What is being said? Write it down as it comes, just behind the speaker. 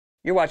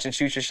You're watching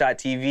Shoot Your Shot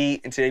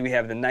TV, and today we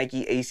have the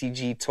Nike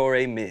ACG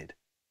Torre Mid.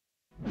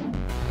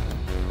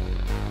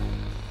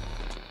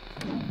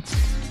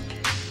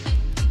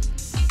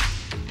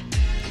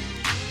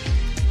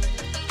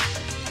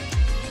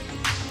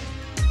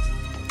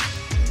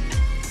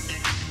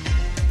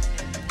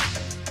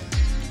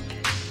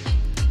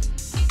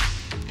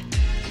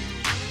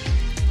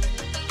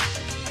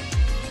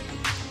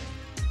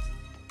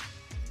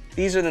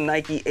 These are the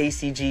Nike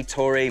ACG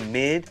Torre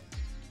Mid.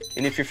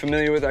 And if you're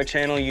familiar with our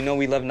channel, you know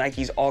we love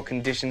Nike's all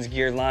conditions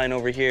gear line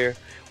over here.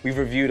 We've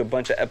reviewed a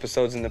bunch of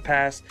episodes in the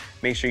past.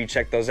 Make sure you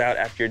check those out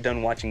after you're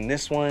done watching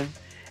this one.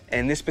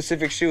 And this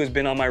specific shoe has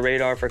been on my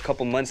radar for a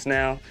couple months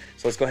now,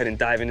 so let's go ahead and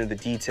dive into the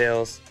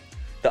details.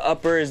 The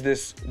upper is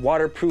this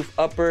waterproof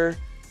upper,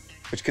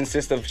 which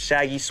consists of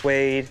shaggy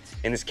suede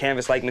and this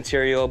canvas-like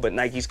material, but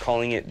Nike's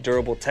calling it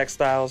durable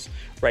textiles.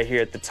 Right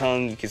here at the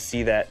tongue, you can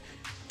see that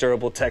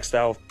durable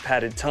textile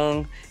padded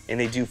tongue, and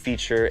they do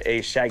feature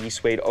a shaggy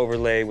suede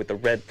overlay with the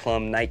red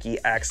plum Nike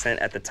accent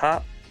at the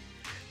top.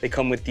 They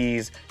come with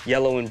these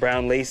yellow and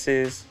brown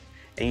laces,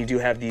 and you do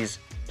have these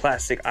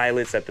plastic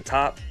eyelets at the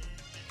top.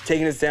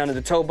 Taking us down to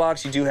the toe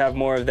box, you do have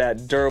more of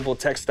that durable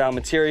textile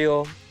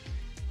material,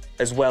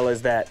 as well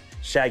as that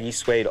shaggy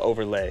suede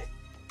overlay.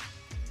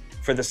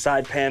 For the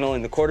side panel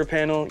and the quarter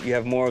panel, you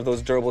have more of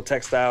those durable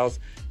textiles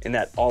in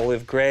that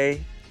olive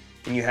gray,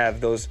 and you have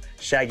those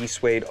shaggy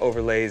suede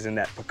overlays in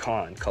that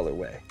pecan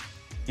colorway.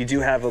 You do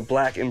have a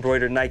black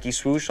embroidered Nike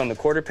swoosh on the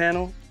quarter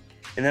panel,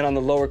 and then on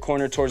the lower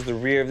corner towards the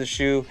rear of the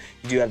shoe,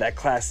 you do have that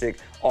classic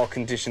all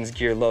conditions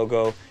gear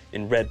logo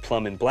in red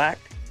plum and black.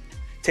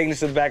 Taking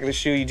us to the back of the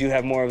shoe, you do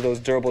have more of those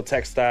durable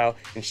textile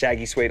and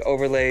shaggy suede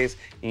overlays,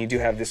 and you do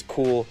have this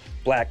cool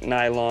black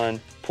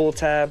nylon pull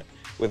tab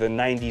with a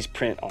 90s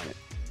print on it.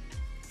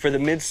 For the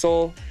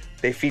midsole,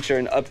 they feature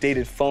an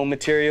updated foam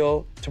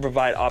material to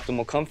provide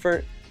optimal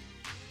comfort.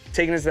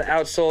 Taking us to the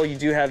outsole, you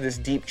do have this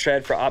deep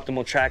tread for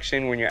optimal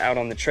traction when you're out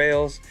on the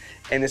trails.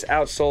 And this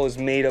outsole is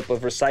made up of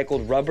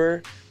recycled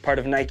rubber, part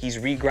of Nike's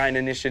Regrind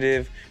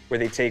initiative, where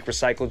they take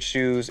recycled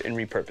shoes and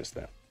repurpose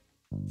them.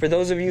 For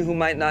those of you who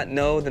might not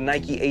know, the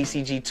Nike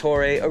ACG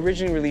Torre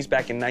originally released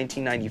back in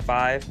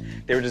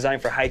 1995. They were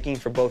designed for hiking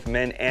for both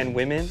men and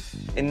women.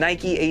 And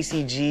Nike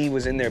ACG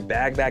was in their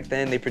bag back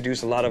then. They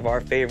produced a lot of our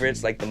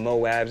favorites like the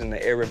Moabs and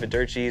the Air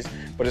Riverdurchis.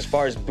 But as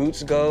far as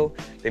boots go,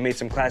 they made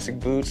some classic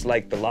boots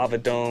like the Lava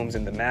Domes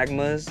and the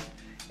Magmas,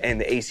 and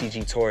the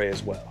ACG Torre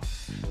as well.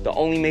 The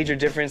only major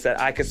difference that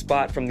I could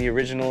spot from the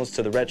originals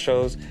to the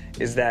retros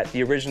is that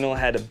the original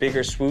had a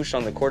bigger swoosh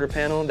on the quarter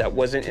panel that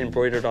wasn't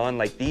embroidered on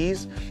like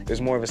these. It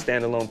was more of a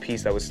standalone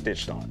piece that was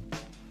stitched on.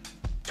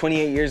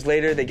 28 years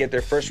later, they get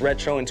their first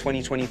retro in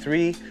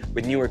 2023,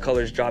 with newer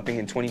colors dropping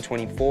in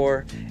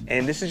 2024.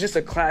 And this is just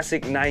a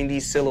classic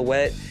 90s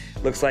silhouette.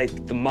 Looks like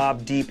the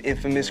Mobb Deep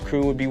Infamous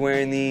crew would be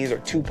wearing these, or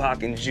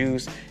Tupac and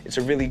Juice. It's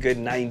a really good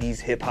 90s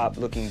hip-hop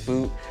looking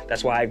boot.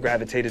 That's why I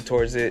gravitated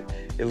towards it.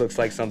 It looks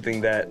like something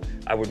that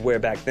I would wear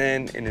back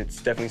then, and it's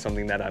definitely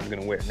something that I'm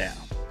gonna wear now.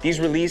 These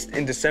released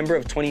in December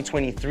of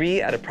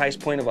 2023 at a price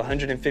point of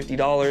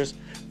 $150.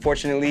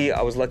 Fortunately,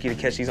 I was lucky to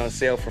catch these on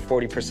sale for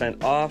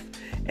 40% off.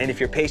 And if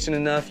you're patient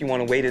enough, you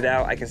wanna wait it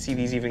out, I can see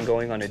these even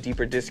going on a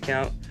deeper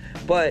discount.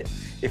 But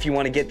if you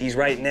wanna get these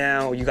right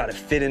now, you got a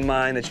fit in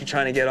mind that you're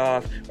trying to get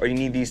off, or you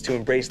need these to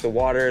embrace the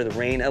water, the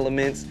rain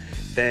elements,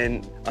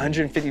 then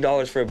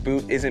 $150 for a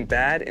boot isn't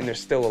bad, and there's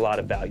still a lot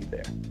of value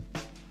there.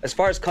 As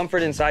far as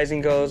comfort and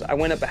sizing goes, I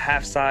went up a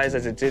half size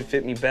as it did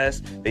fit me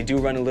best. They do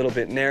run a little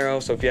bit narrow,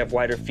 so if you have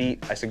wider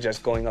feet, I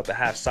suggest going up a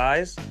half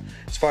size.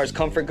 As far as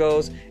comfort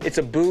goes, it's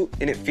a boot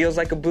and it feels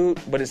like a boot,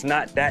 but it's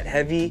not that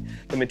heavy.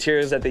 The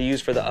materials that they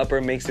use for the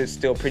upper makes it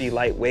still pretty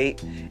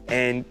lightweight.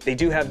 And they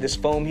do have this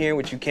foam here,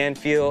 which you can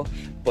feel,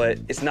 but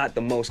it's not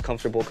the most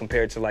comfortable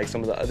compared to like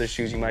some of the other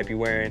shoes you might be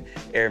wearing,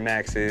 Air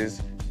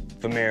Maxes,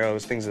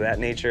 Vomeros, things of that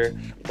nature,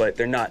 but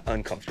they're not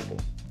uncomfortable.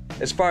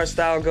 As far as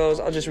style goes,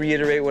 I'll just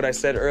reiterate what I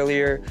said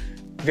earlier.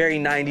 Very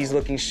 90s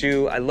looking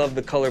shoe. I love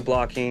the color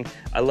blocking.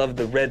 I love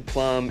the red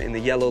plum and the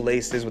yellow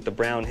laces with the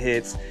brown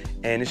hits.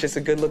 And it's just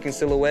a good looking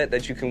silhouette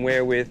that you can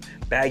wear with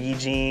baggy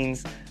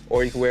jeans,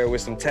 or you can wear it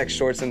with some tech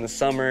shorts in the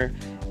summer.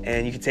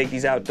 And you can take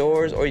these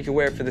outdoors, or you can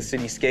wear it for the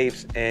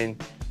cityscapes, and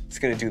it's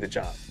gonna do the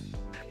job.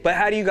 But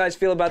how do you guys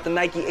feel about the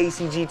Nike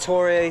ACG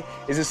Torre?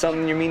 Is this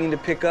something you're meaning to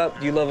pick up?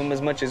 Do you love them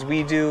as much as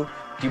we do?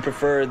 Do you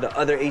prefer the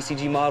other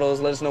ACG models?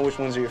 Let us know which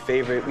ones are your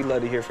favorite. We'd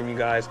love to hear from you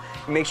guys.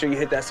 Make sure you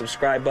hit that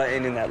subscribe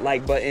button and that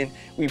like button.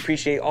 We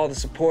appreciate all the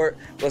support.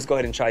 Let's go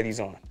ahead and try these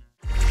on.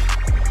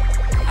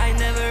 I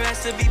never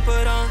asked to be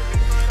put on.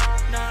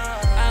 No,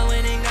 I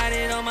went and got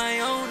it on my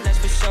own. That's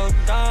for sure,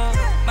 dog.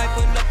 Might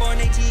put up on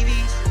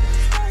ATVs.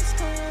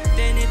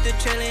 Then hit the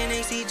trail in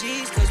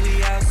ACGs, cause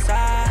we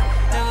outside.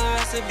 Never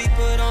asked to be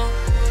put on.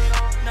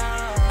 No,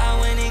 I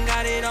went and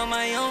got it on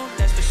my own.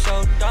 That's for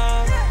sure,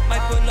 dog.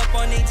 Might pull up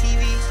on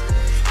ATVs,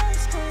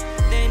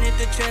 then hit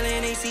the trail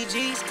in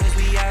ACGs, cause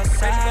we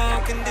outside. Ready for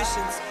all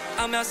conditions,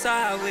 I'm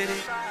outside with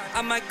it.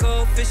 I might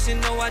go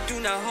fishing, no, I do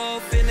not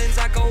hold feelings.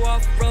 I go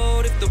off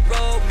road if the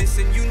road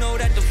missing. You know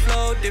that the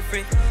flow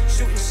different.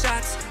 Shooting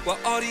shots while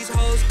all these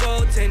hoes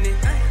goaltending.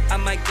 I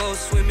might go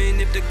swimming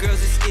if the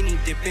girls are skinny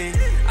dipping.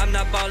 I'm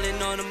not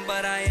balling on them,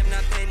 but I am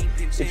not penny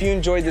pinching. If you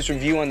enjoyed this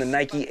review on the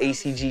Nike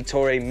ACG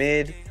Torre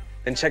Mid,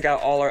 then check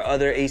out all our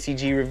other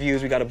ACG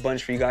reviews. We got a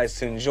bunch for you guys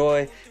to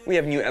enjoy. We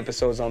have new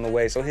episodes on the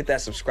way, so hit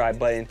that subscribe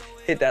button,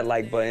 hit that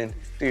like button,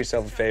 do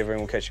yourself a favor,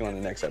 and we'll catch you on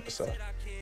the next episode.